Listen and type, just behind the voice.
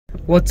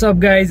What's up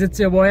guys, it's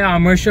your boy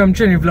Amish from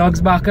Trinidad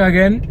Vlogs back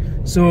again.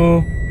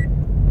 So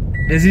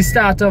this is the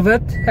start of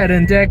it,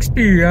 heading to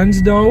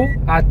Xperience now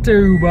at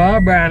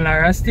TAROUBA,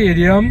 LARA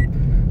Stadium.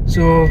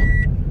 So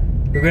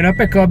we're gonna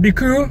pick up the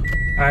crew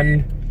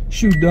and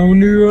shoot down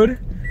the road,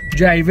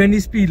 driving the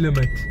speed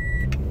limit.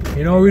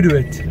 You know how we do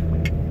it.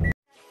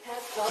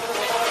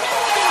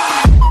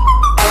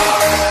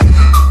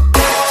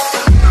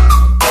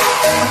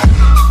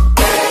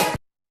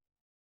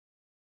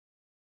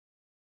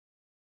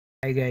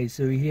 Hi guys,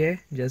 so we're here,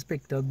 just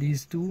picked up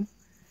these two,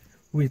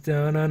 waiting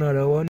on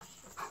another one.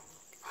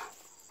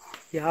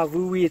 Yeah,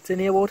 we're waiting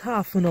here about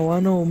half an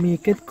hour now,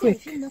 make it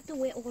quick. Not to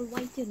wear all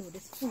white, you know,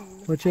 this fool.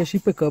 Watch where she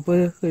pick up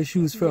her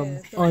shoes from,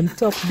 yeah, on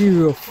top the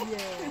roof.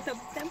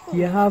 Yeah.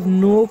 You have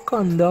no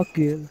conduct,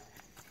 girl.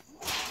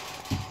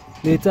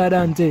 Later,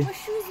 Dante.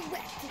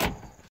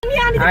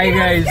 Hi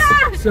guys,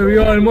 so we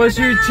almost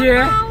reached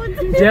here,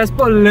 just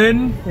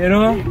pulling, you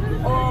know,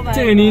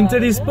 turning to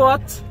the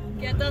spot.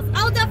 Get us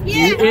out of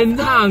here! We in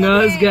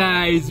hangers,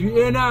 guys.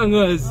 We in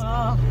hangers.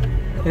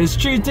 It's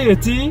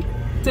 3:30.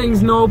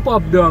 Things now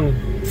pop down.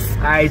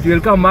 Alright, we'll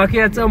come back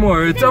here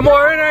tomorrow.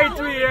 Tomorrow night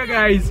we here,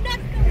 guys.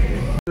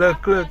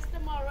 Look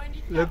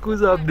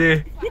who's up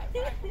there.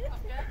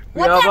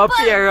 We have a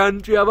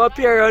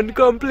parent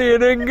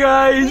complaining,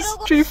 guys.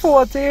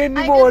 3:40 in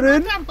the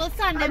morning.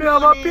 And we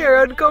have a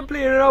parent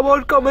complaining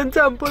about coming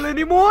temple in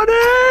the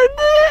morning.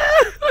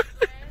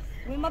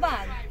 With my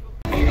bag.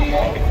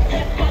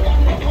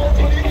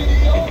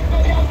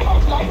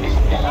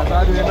 That's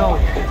how do you know.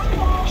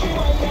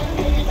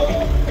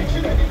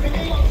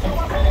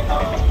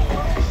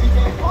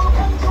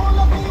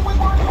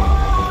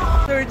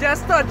 So we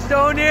just touched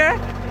down here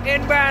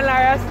in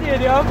LARA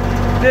Stadium.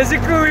 There's a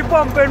crew we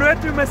pumping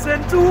with, we're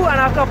missing 2 and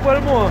a couple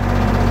more.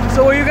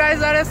 So what you guys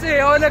gotta say,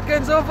 how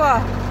looking so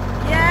far?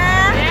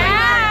 Yeah!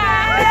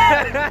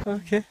 Yeah!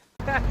 Okay.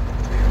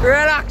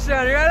 Real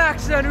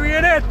action, we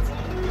in it!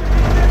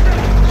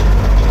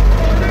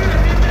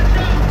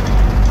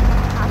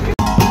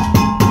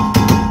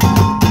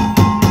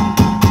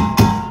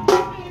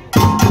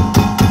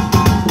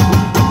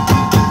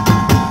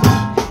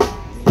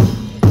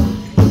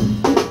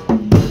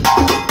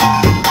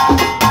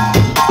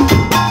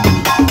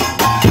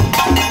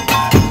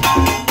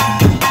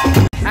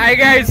 Hi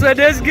guys, so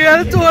this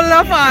girl told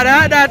her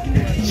father that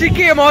she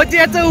came out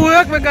here to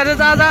work because it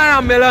has an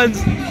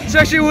ambulance.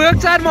 So she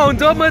works at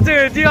Mount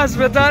Maternity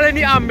Hospital in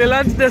the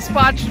ambulance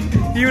dispatch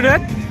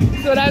unit.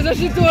 So that's what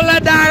she told her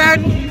dad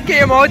and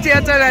came out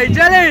here tonight.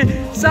 Jelly,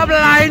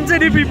 sublime to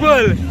the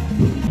people.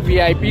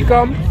 VIP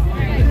come.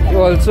 You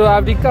also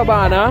have the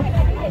cabana.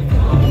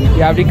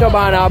 You have the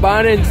cabana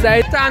band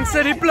inside. Thanks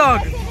to the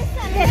plug.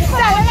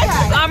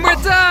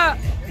 Amrita,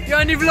 you're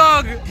on the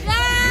vlog.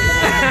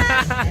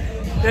 Yeah.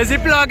 There's the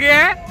plug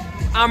here,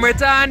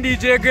 Amrita and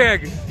DJ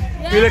Greg.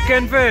 Yeah. We're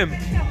looking for him.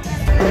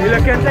 We're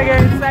looking to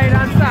get inside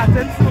and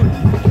starting soon.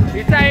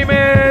 The time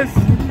is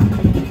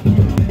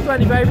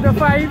 25 to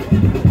 5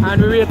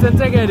 and we're waiting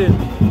to get in.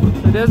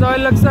 So this is how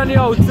it looks on the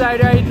outside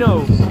right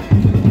now.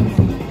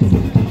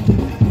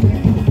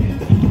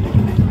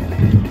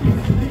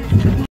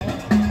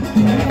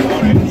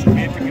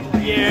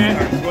 Yeah.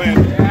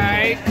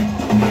 Alright.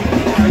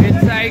 We're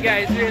inside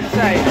guys, we're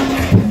inside.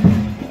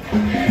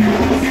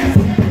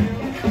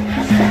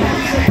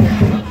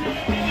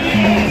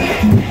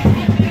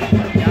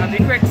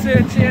 Quick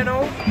search here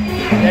now,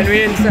 then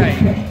we're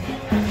inside.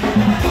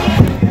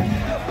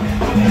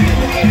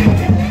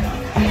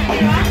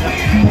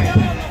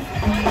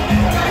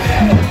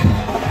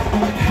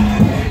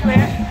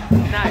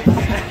 Nice.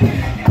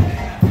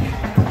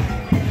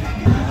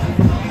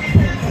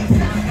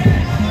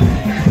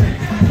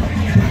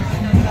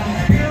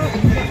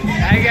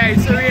 Hi guys,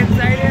 so we're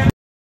inside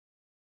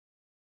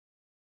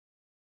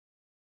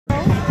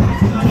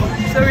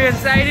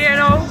here.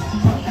 Now.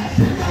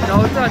 No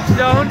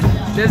touchdown.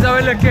 This is how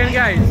we're looking,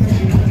 guys.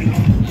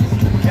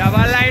 We have a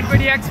line for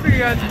the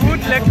Xperience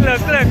booth. Look.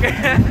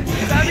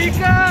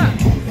 Samika!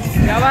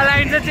 We have a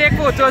line to take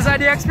photos at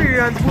the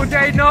Xperience booth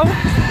right now.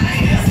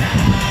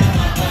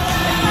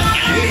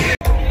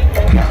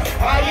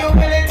 Are you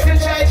willing to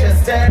try?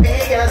 Just tell me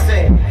yes.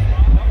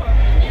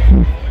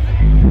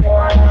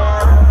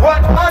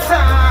 One more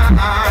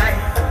time.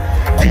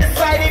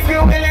 Decide if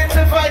you're willing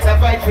to fight. I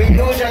fight for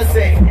you, just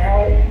say.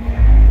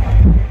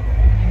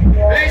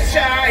 Let's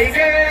try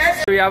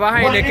again. We have a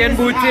Heineken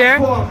booth here.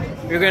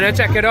 We're gonna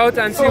check it out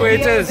and see where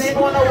it is.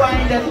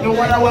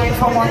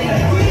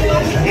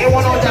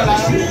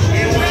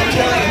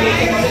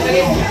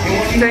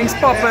 Things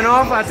popping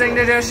off. I think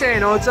they're just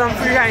sharing out some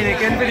free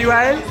Heineken for the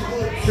while.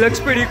 Looks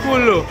pretty cool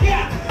though.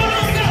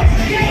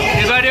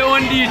 They got their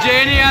own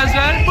DJ in here as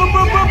well. Boop,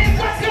 boop, boop.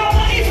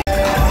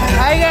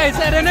 Hi guys,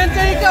 heading into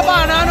the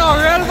cabana now,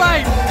 real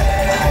vibe.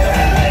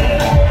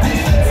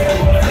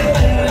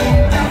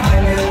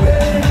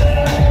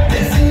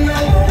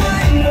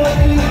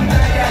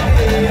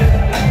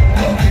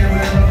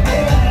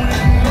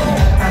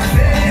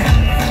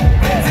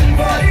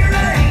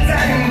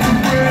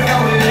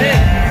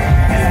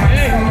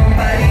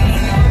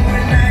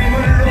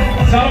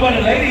 It's all about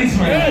the ladies,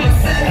 man.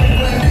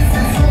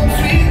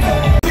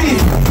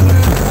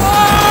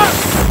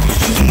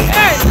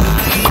 Hey!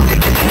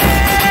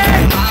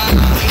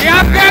 We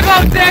have Greg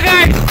out there,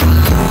 guys!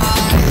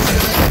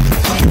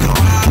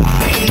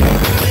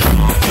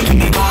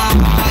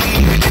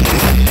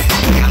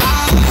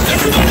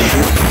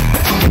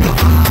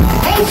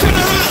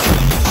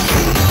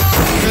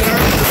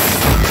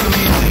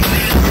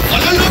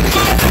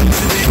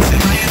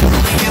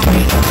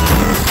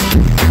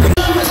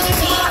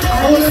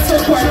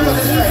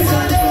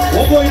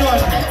 What's going on?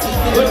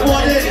 Good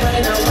morning.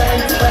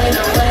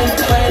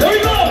 There we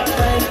go.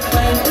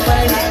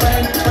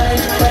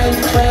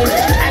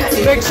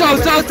 Big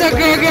shout out to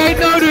Greg right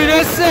now doing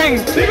this thing.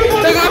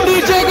 Look up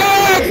DJ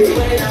Greg.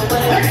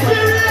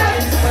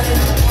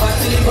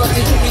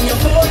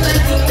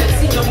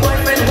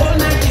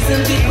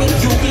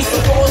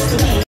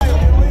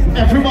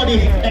 Everybody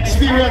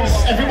experience,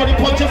 everybody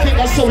point your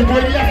fingers, so we're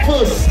going left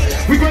first.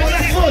 We're going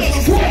left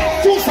first.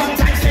 Two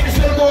sometimes things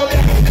will go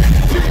left.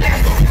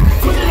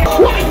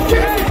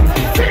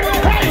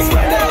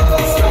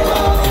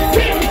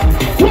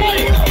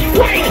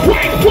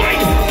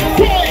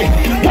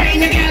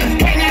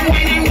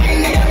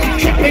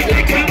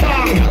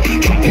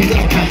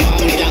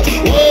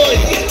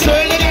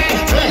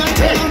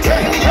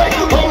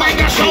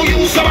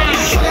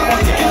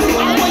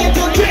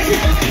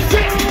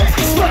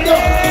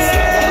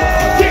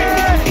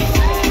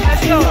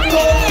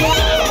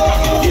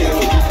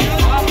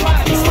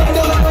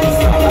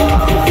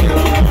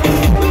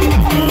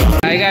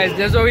 Hi guys,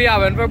 this is what we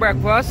having for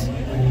breakfast.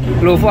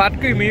 Low-fat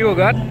creamy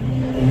yogurt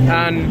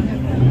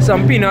and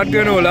some peanut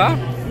granola.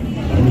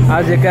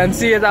 As you can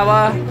see, it have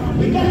a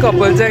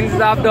couple things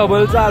that have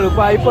double aloo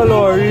pie,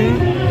 palori,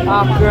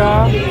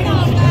 akra,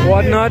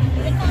 whatnot.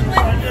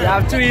 You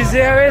have two easy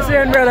areas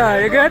here,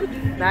 brother. You good?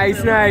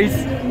 Nice, nice.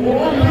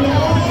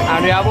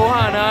 And we have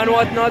Ohana and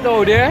whatnot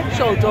out there.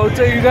 Shout out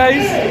to you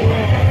guys.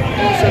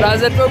 So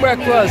that's it for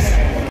breakfast.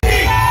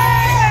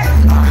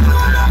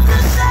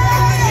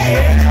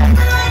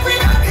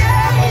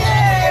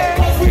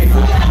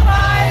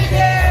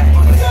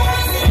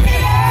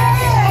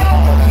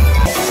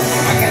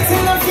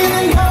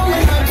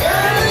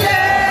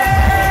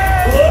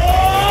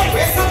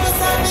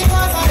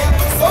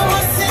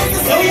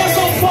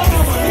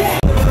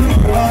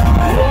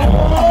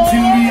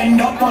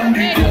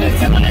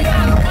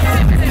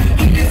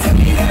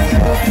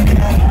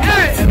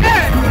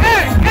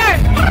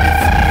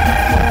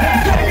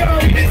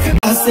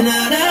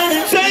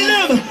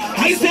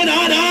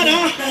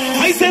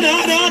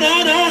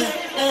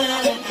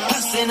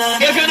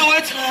 If you know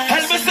it,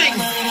 help me sing.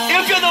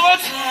 If you know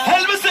it,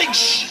 help me sing.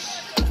 Shh.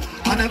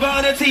 I never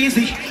had it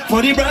easy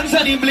for the brands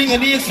and the bling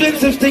and the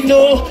expensive thing,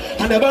 no.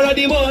 I never had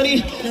the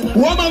money.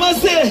 What mama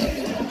say?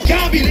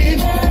 Can't believe.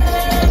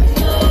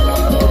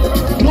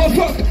 No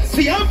fuck.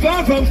 See, I'm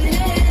far from.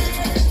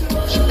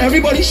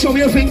 Everybody show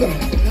me a finger.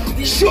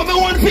 Show me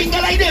one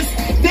finger like this.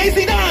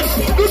 Daisy dance.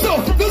 Do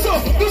so, do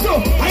so, do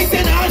so. I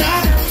said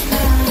Anna.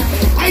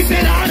 I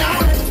said Anna.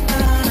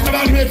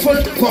 I'm grateful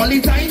for all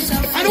the times.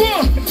 And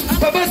what?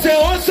 Papa say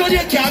also you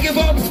can't give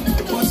up.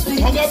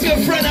 Hug up your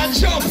friend and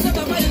jump.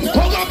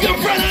 Hug up your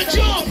friend and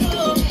jump.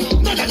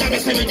 Not that I'm a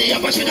 70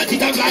 opportunity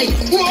to fly.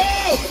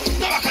 Whoa!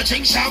 Now I can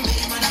drink some.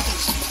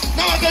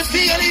 Now I can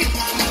see any.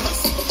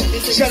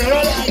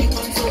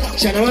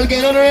 General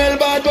getting on a real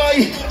bad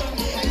boy.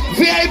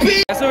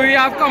 VIP. So we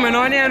have coming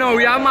on here now.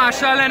 We have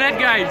Machel in it,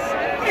 guys.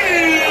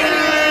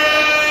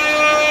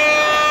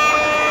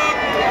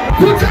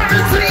 Put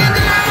everything in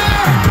there.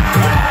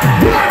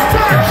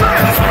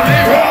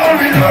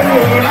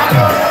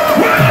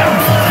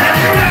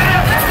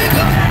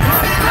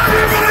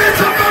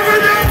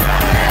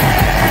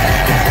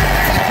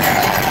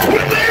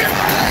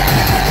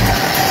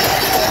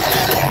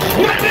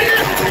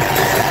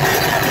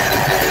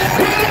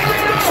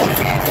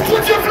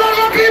 Put your flag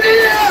up in the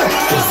air!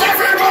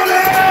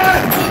 Everybody!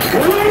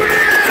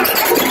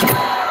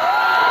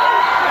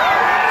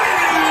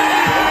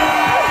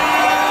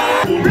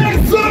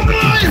 Make some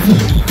noise!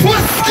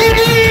 What's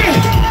skinny?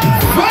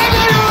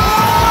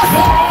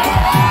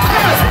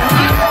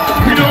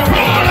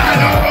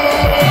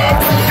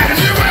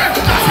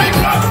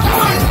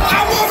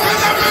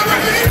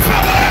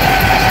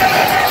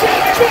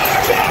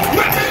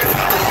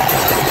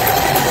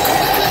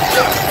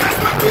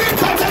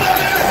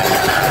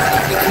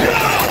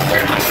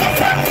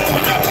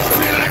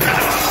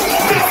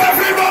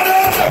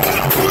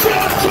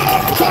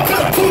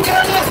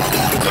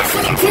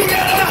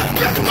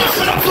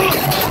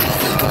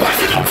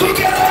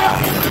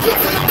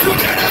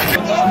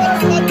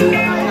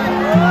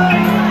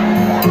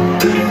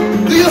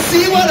 Do you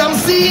see what I'm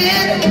seeing?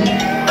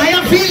 I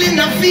am feeling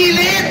the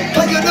feeling,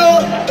 but you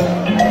know,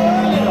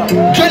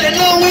 dreading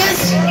always.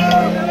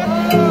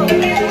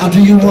 How do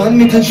you want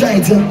me to try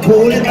to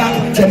hold it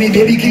back? Tell me,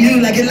 baby, can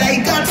you like it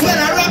like that when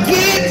I rock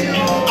it?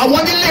 I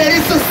want the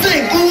ladies to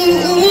sing,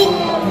 ooh, ooh.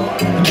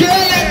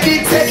 Girl, let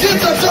me take you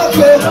to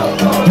Tokyo.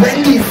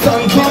 When the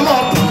sun come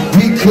up,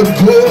 we could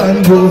go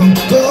and go,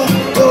 go,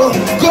 go,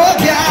 go,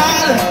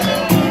 girl.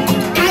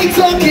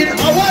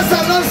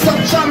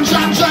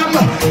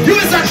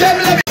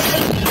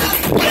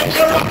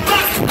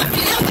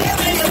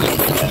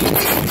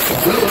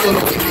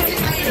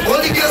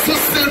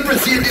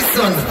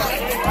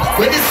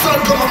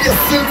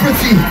 still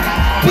pretty.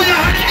 Put your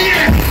hand in the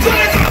air. Turn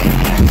it up.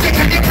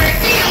 Can you break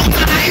me out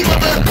tonight?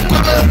 Bubble,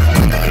 bubble.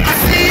 I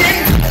see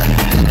it.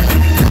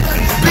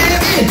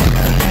 Baby.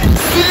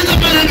 Spin it up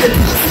a little bit.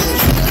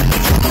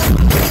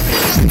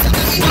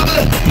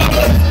 Bubble,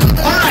 bubble.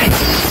 Alright.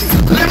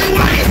 Let me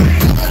wine.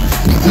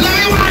 Let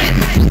me wine.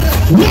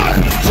 1, 2,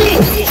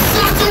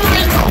 start to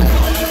wine now.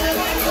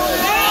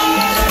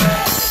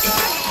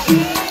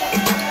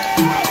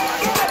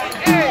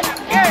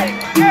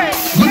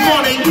 Good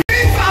morning.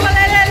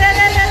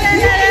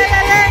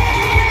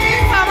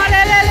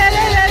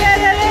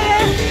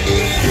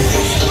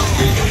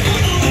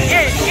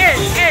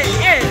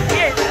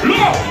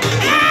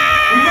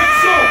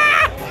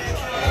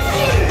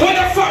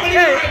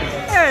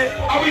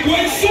 Are we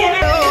going soon?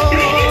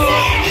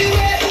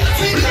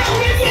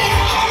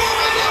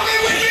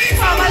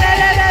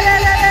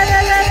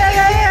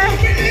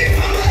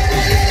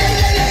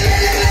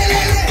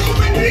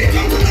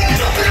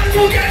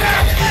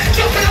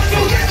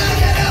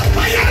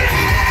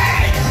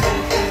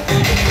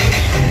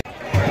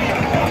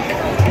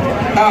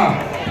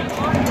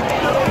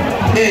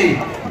 Hey.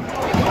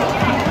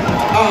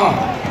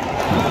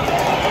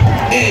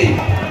 Hey.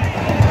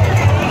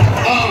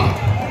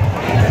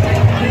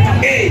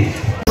 Hey.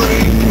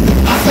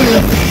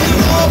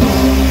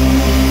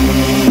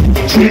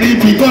 Trini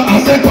people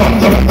as they come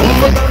to the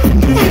boat.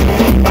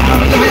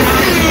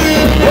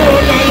 Oh,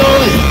 yeah, yeah.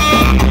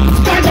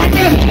 Start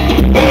again.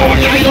 Oh,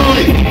 yeah, yeah.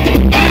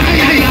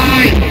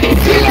 Ay.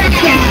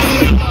 Selector.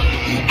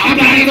 I'm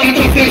not going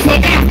to say so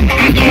bad.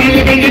 I'm going to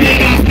live in the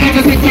niggas. Not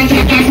a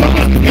 600 plus one.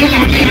 You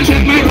love me and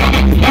check my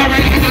rubber. All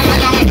right,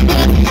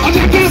 I'll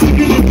check this.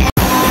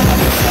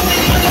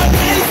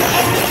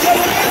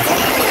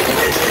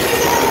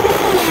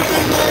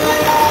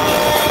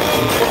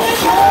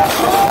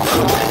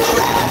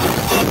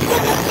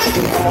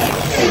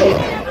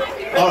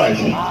 Alright,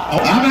 I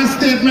have a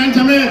statement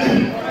to make.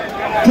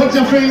 Put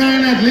your finger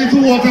in it,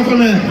 little water for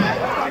me.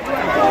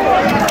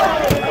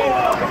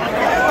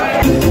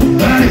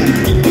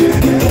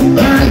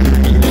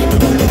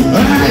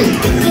 Hey!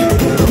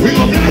 We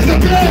gonna blast the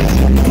place!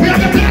 We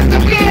have to blast the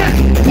place!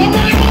 For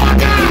my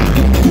water!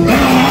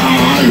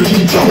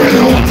 Jump in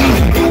the water!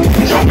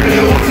 Jump in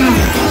the water!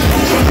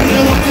 Jump in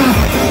the water!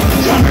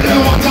 Jump in the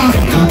water!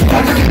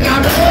 That's a kick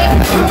out of it!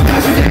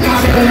 That's a kick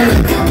out of it!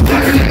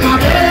 That's a kick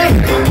out of it!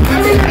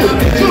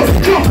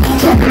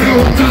 Jump in the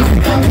water!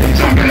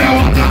 Jump in the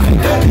water!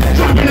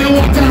 Jump in the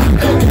water!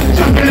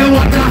 Jump in the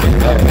water!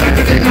 That's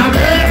a kick out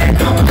of it!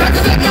 That's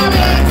a kick out of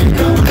it!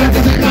 That's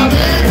a kick out of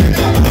it!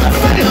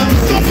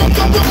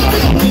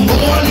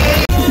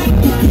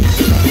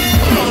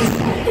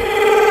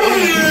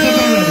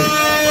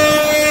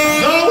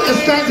 Now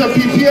it's time to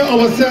prepare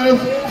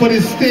ourselves for the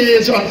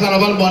stage on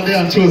Carnival Monday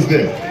and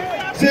Tuesday.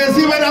 So you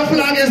see where that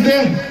flag is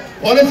there?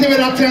 Or you see where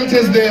that tent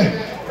is there?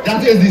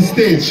 That is the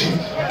stage.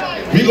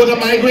 We got to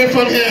migrate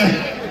from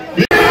here.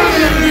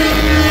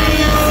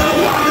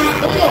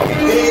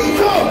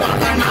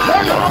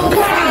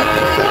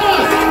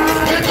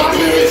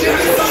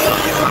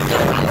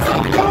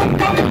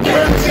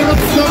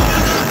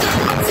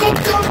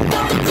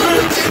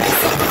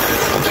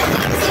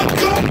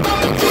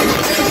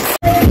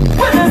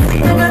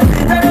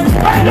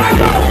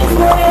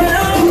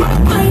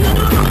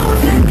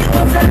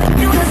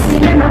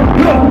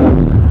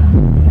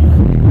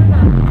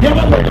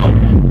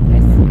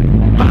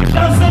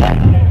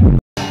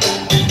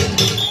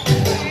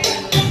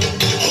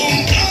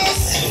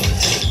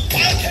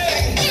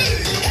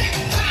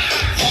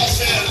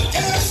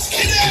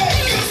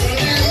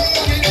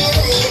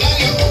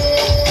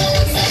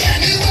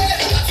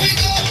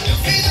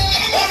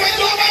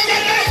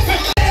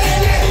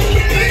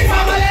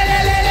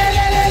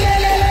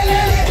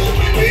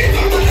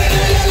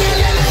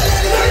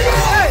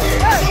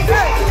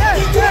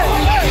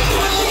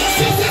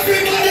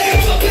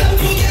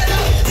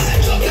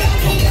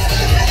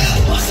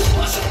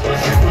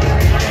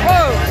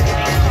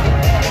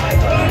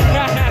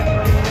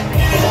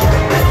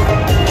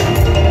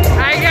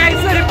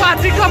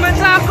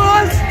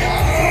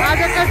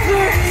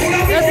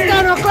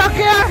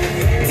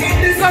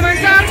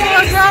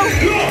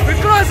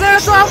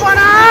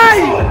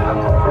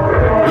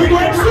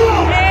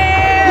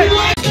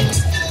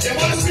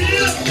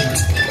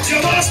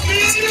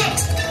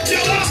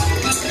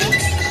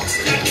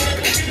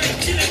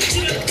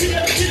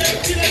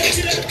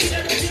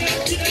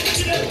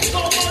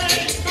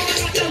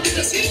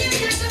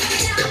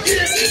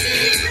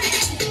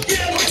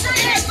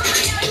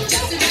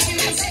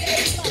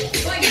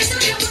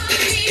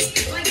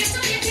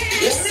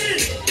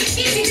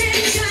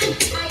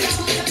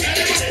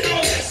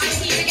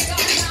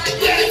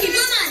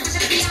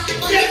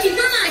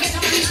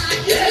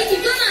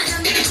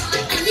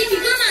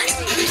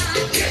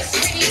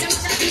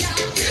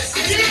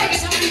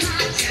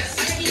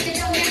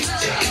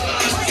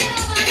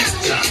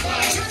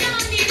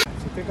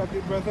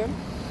 breath in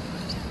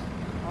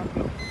and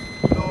blow.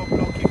 Blow,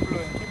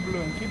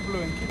 keep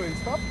blowing,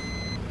 stop.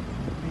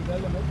 Legal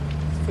limit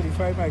is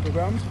 35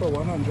 micrograms per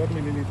 100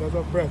 milliliters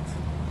of breath.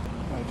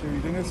 Right, your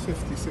reading is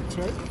 56,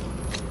 right?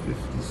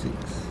 56.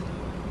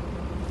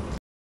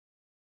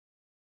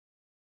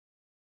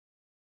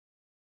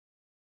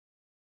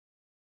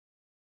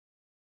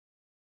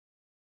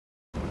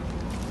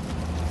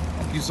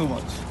 Thank you so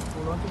much.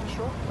 Hold on to the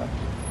straw. Thank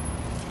you.